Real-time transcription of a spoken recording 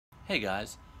Hey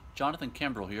guys, Jonathan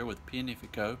Kimbrell here with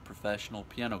Pianifico Professional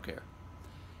Piano Care.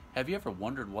 Have you ever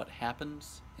wondered what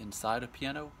happens inside a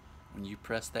piano when you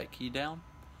press that key down?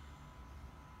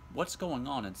 What's going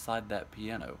on inside that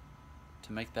piano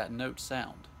to make that note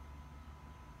sound?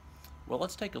 Well,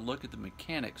 let's take a look at the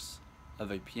mechanics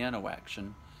of a piano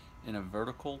action in a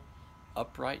vertical,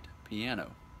 upright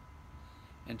piano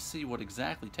and see what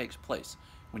exactly takes place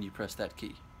when you press that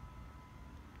key.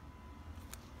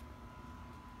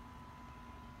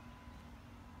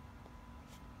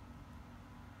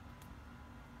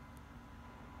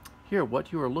 Here,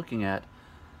 what you are looking at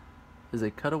is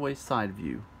a cutaway side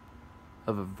view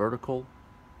of a vertical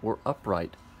or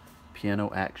upright piano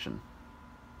action.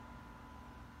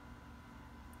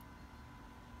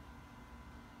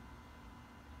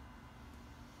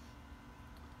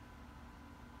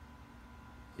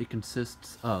 It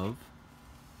consists of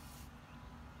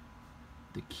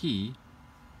the key,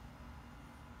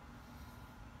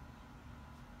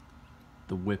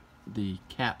 the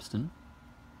capstan,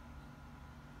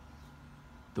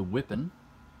 the whippen,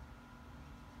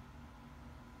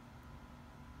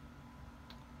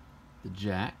 the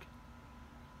jack,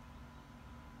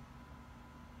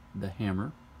 the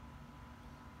hammer,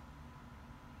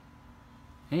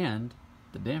 and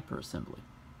the damper assembly.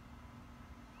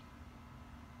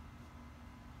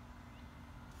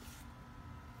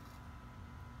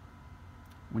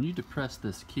 When you depress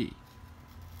this key,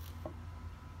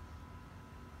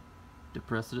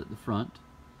 depress it at the front,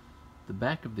 the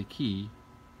back of the key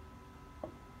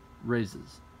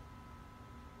raises.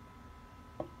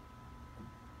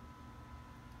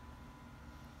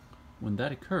 When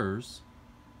that occurs,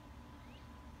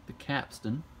 the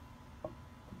capstan,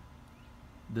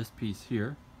 this piece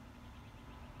here,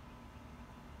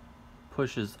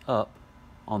 pushes up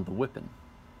on the whippen.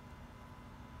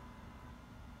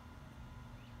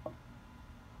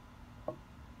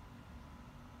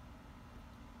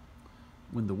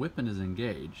 When the whippen is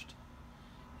engaged,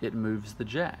 it moves the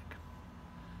jack.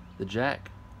 The jack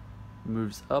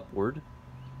moves upward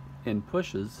and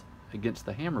pushes against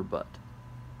the hammer butt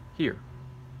here.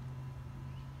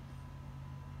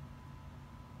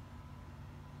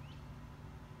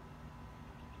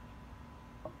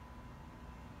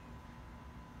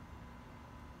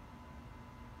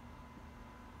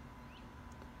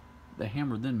 The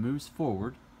hammer then moves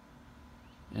forward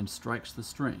and strikes the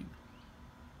string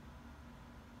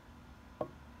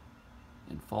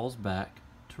and falls back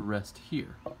to rest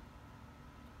here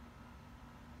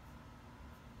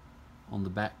on the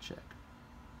back check.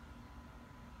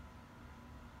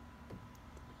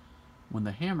 When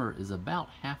the hammer is about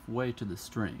halfway to the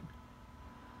string,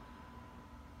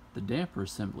 the damper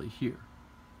assembly here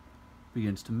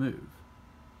begins to move.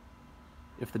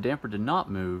 If the damper did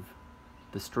not move,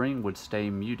 the string would stay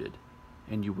muted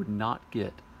and you would not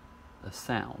get a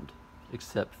sound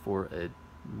except for a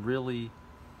really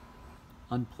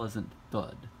unpleasant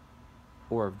thud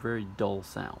or a very dull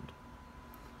sound.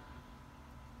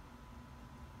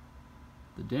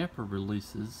 The damper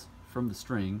releases from the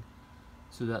string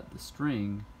so that the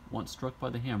string, once struck by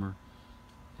the hammer,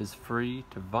 is free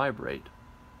to vibrate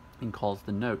and cause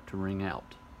the note to ring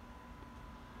out.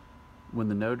 When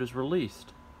the note is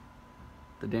released,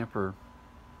 the damper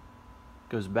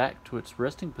goes back to its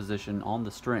resting position on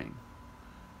the string.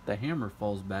 The hammer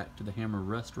falls back to the hammer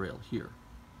rest rail here,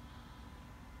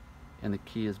 and the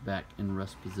key is back in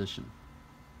rest position.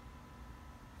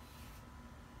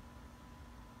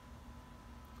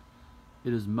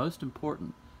 It is most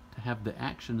important to have the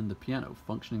action in the piano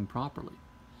functioning properly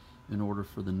in order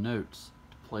for the notes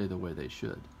to play the way they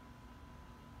should.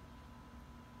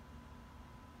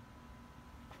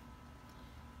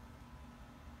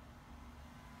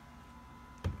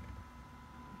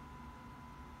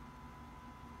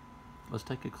 Let's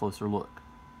take a closer look.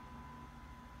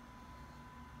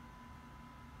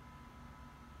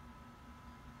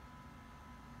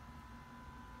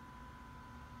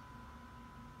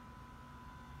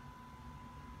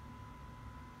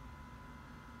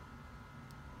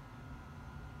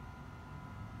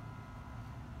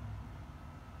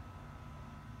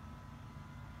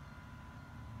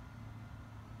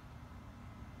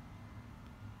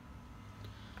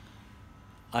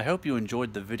 I hope you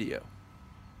enjoyed the video.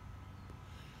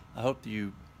 I hope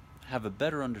you have a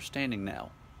better understanding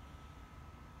now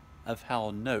of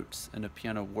how notes in a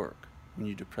piano work when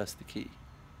you depress the key.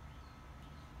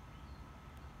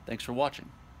 Thanks for watching.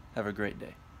 Have a great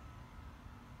day.